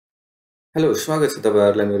Hello स्वागत छ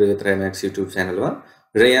तपाईहरुलाई मेरो यात्रा म्याक्स युट्युब च्यानलमा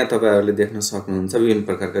र यहाँ तपाईहरुले देख्न सक्नुहुन्छ विभिन्न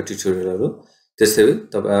प्रकारका ट्युटोरियलहरु त्यसैले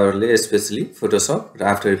तपाईहरुले स्पेशली फोटोशप र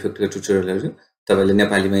आफ्टर इफेक्टका ट्युटोरियलहरु तपाईले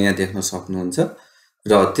नेपालीमा यहाँ देख्न सक्नुहुन्छ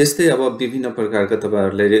र त्यस्तै अब विभिन्न प्रकारका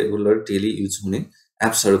तपाईहरुले रेगुलर डेली युज हुने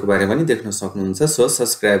एप्सहरुको बारेमा पनि देख्न सक्नुहुन्छ सो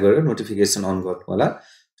सब्स्क्राइब गरेर नोटिफिकेसन अन गर्नु होला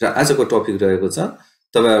र आजको टपिक रहेको छ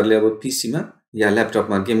तपाईहरुले अब पीसीमा या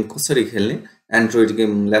ल्यापटपमा गेम कसरी खेल्ने एन्ड्रोइड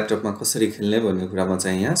गेम ल्यापटपमा कसरी खेल्ने भन्ने कुरा म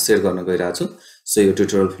चाहिँ यहाँ शेयर गर्न गइरहेको छु सो यो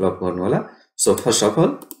ट्युटोरियल फलो अप गर्नु होला सो फर्स्ट अफ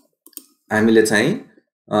अल हामीले चाहिँ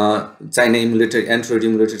चाहिने इमुलेटर एन्ड्रोइड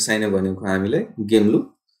इमुलेटर चाहिने भनेको हामीलाई गेम लुप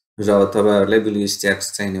र तपाईहरुलाई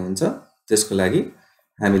ब्लूस्टैक्स चाहिने हुन्छ त्यसको लागि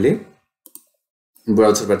हामीले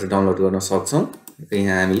ब्राउजरबाट डाउनलोड गर्न सक्छौं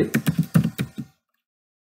यहाँ हामीले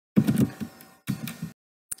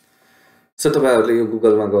सो तपाईहरुले यो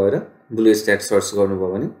गुगलमा गएर ब्लूस्टैक्स सर्च गर्नुभयो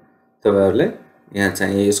भने तपाईहरुले यहाँ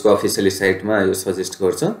चाहिँ यसको अफिसियल साइटमा यो सजेस्ट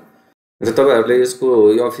गर्छ र तपाईहरुले यसको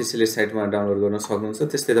यो अफिसियल साइटमा डाउनलोड गर्न सक्नुहुन्छ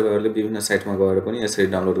त्यस्तै तपाईहरुले विभिन्न साइटमा गएर पनि यसरी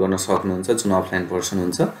डाउनलोड गर्न सक्नुहुन्छ जुन अफलाइन भर्सन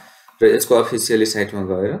हुन्छ र यसको अफिसियल साइटमा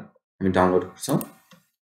गएर हामी डाउनलोड गर्छौं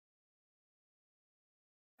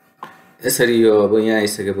यसरी यो अब यहाँ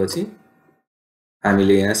आइसकेपछि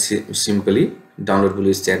हामीले यहाँ सिम्पली डाउनलोड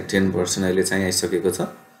ब्लूस्टैक्स 10 भर्सन अहिले चाहिँ आइसकेको छ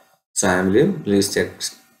सो हामीले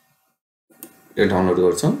ब्लूस्टैक्स यो डाउनलोड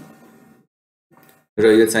गर्छौं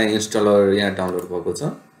र यो चाहिँ इन्स्टलर यहाँ डाउनलोड भएको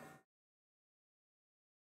छ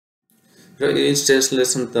र यो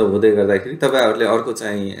इन्स्टलेसन त हुँदै गर्दाखेरि तपाईहरुले अर्को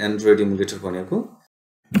चाहिँ एन्ड्रोइड इमुलेटर भनेको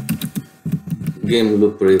गेम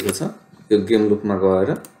लुप रहेको छ यो गेम लुपमा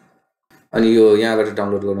गएर अनि यो यहाँबाट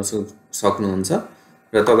डाउनलोड गर्न सक्नुहुन्छ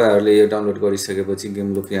र तपाईहरुले यो डाउनलोड गरिसकेपछि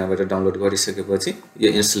गेम लुप यहाँबाट डाउनलोड गरिसकेपछि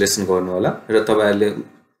यो इन्स्टलेसन गर्नु होला र तपाईहरुले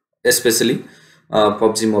specially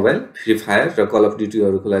PUBG mobile free fire र कल अफ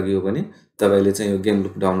ड्युटीहरुको लागि हो भने तपाईले चाहिँ यो गेम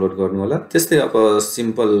लुप डाउनलोड गर्नु होला त्यस्तै अब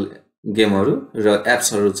सिम्पल गेमहरु र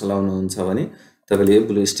एप्सहरु चलाउनुहुन्छ भने तपाईले यो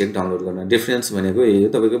ब्लूस्टैक्स डाउनलोड गर्न डिफरेन्स भनेको यही हो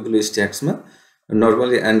तपाईको ब्लूस्टैक्समा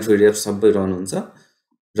नर्मली एन्ड्रोइड एप सबै रन हुन्छ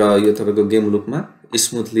र यो तपाईको गेम लुपमा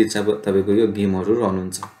स्मुथली तपाईको यो गेमहरु रन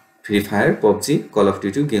हुन्छ free fire PUBG call of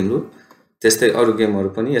duty game loop त्यस्तै अरु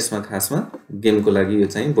गेमहरु पनि यसमा खासमा गेमको लागि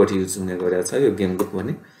यो चाहिँ बढी युज हुने गरेको छ यो गेम लुप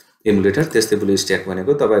भने एमुलेटर त्यस्तै ब्लूस्टैक्स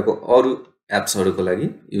भनेको तपाईको अरु एप्सहरुको लागि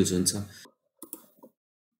युज हुन्छ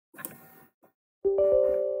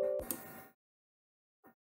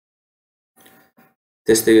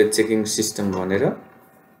त्यस्तै यो चेकिङ सिस्टम भनेर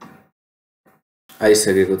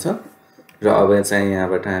आइसकेको छ र अब चाहिँ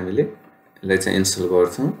यहाँबाट हामीले यसलाई चाहिँ इन्स्टल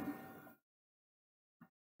गर्छौं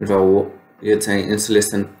र यो चाहिँ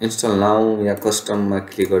इन्स्टल नाउ या कस्टममा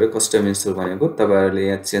क्लिक गरे कस्टम इन्स्टल भनेको तपाईहरुले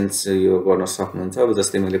यहाँ चेन्ज यो गर्न सक्नुहुन्छ अब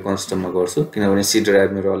जस्तै मैले कस्टममा गर्छु किनभने सी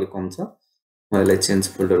ड्राइभ मेरो अलि कम छ म यसलाई चेन्ज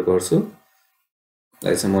फोल्डर गर्छु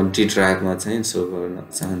यसलाई चाहिँ म डी ड्राइभमा चाहिँ इन्स्टल गर्न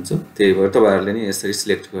चाहन्छु त्यही भएर तपाईहरुले नि यसरी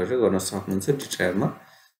सिलेक्ट गरेर गर्न सक्नुहुन्छ डी ड्राइभमा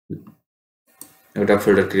एउटा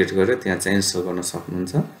फोल्डर क्रिएट गरेर त्यहाँ चाहिँ इन्स्टल गर्न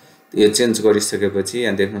सक्नुहुन्छ यो चेन्ज गरिसकेपछि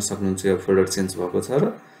यहाँ देख्न सक्नुहुन्छ यो फोल्डर चेन्ज भएको छ र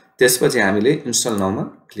त्यसपछि हामीले इन्स्टल नाउमा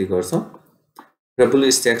क्लिक गर्छौं र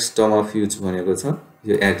ब्लूस्टैक्स टर्म अफ युज भनेको छ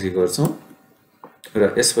यो एग्री गर्छौं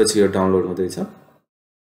र यसपछि यो डाउनलोड हुँदैछ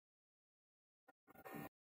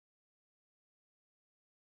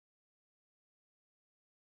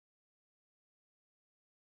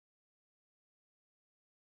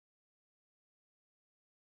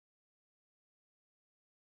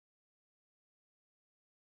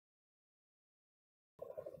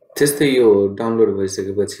त्यस्तै यो डाउनलोड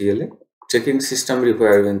भइसकेपछि यसले चेकिङ सिस्टम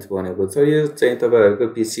रिक्वायरमेन्ट भनेको छ यो चाहिँ तपाईहरुको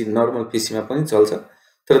पीसी नर्मल पीसीमा पनि चल्छ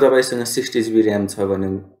तर तपाईसँग 60 GB RAM छ भने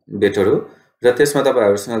बेटर हो र त्यसमा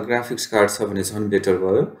तपाईहरुसँग ग्राफिक्स कार्ड छ भने झन् बेटर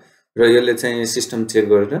भयो र यसले चाहिँ सिस्टम चेक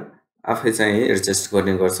गरेर आफै चाहिँ एडजस्ट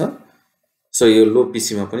गर्ने गर्छ सो यो लो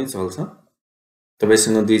पीसीमा पनि चल्छ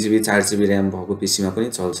तपाईसँग 2 GB 4 GB RAM भएको पीसीमा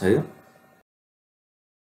पनि चल्छ यो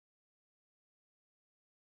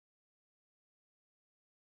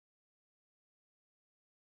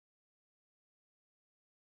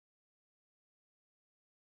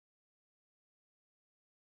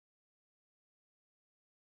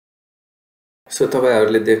सो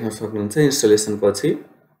तपाईहरुले देख्न सक्नुहुन्छ इन्स्टलेसन पछि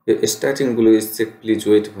यो स्टार्टिङ ब्लूस्टैक्स प्लिज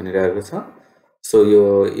वेट भनिरहेको छ सो यो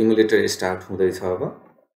इमुलेटर स्टार्ट हुँदैछ अब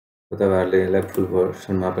तपाईहरुले यसलाई फुल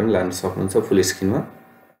भर्सनमा पनि लान सक्नुहुन्छ फुल स्क्रिनमा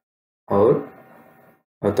और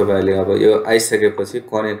तपाईहरुले अब यो आइसकेपछि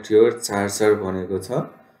कनेक्ट योर चार्जर भनेको छ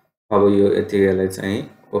अब यो यतिलाई चाहिँ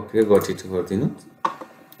ओके गटिट गर्दिनु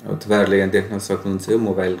अब तपाईहरुले यहाँ देख्न सक्नुहुन्छ यो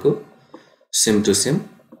मोबाइलको सिम टु सिम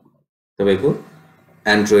तपाईको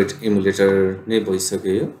एन्ड्रोइड इमुलेटर नै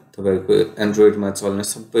भइसक्यो यो तपाईको एन्ड्रोइडमा चल्ने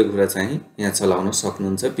सबै कुरा चाहिँ यहाँ चलाउन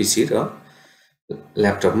सक्नुहुन्छ पीसी र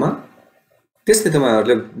ल्यापटपमा त्यस्तै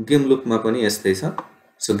तपाईहरुले गेम लुपमा पनि यस्तै छ।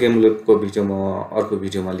 सो गेम लुपको भिडियो म अर्को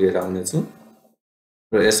भिडियोमा लिएर आउने छु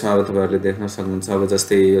र यसमा अब तपाईहरुले देख्न सक्नुहुन्छ अब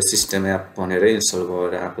जस्तै यो सिस्टम एप भनेर इन्स्टल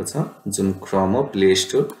भएर आएको छ जुन क्रोम हो प्ले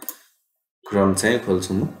स्टोर क्रोम चाहिँ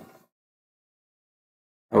खोल्छु म।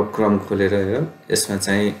 अब क्रोम खोलेर यसमा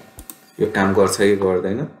चाहिँ यो काम गर्छ कि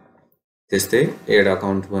गर्दैन त्यस्तै एड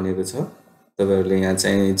अकाउन्ट बनेको छ तपाईहरुले यहाँ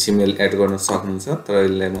चाहिँ जीमेल एड गर्न सक्नुहुन्छ तर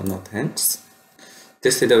यसलाई म नो थ्यांक्स।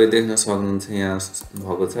 त्यस्तै तपाई देख्न सक्नुहुन्छ यहाँ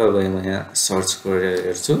भएको छ। अब म यहाँ सर्च गरेर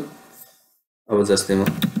हेर्छु। अब जस्तै म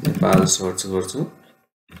नेपाल सर्च गर्छु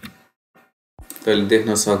तपाईले देख्न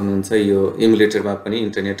सक्नुहुन्छ यो एमुलेटरमा पनि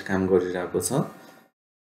इन्टरनेट काम गरिरहेको छ।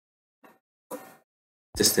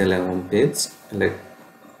 त्यस्तैलाई होम पेज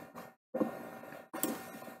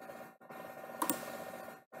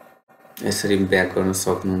यसरी ब्याक गर्न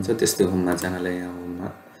सक्नुहुन्छ। त्यस्तै होममा जानलाई यहाँ होममा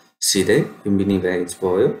सिधै मिनी पेज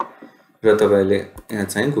भयो र तपाईले यहाँ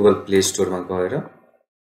चाहिँ गुगल प्ले स्टोरमा गएर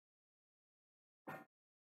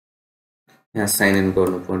यहाँ साइन इन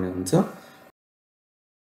गर्नुपर्ने हुन्छ।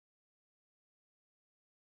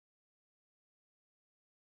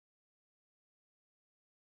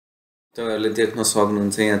 तपाईहरुले देख्न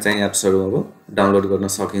सक्नुहुन्छ यहाँ चाहिँ एप्सहरु अब डाउनलोड गर्न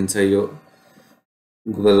सकिन्छ यो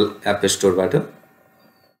गुगल एप स्टोरबाट।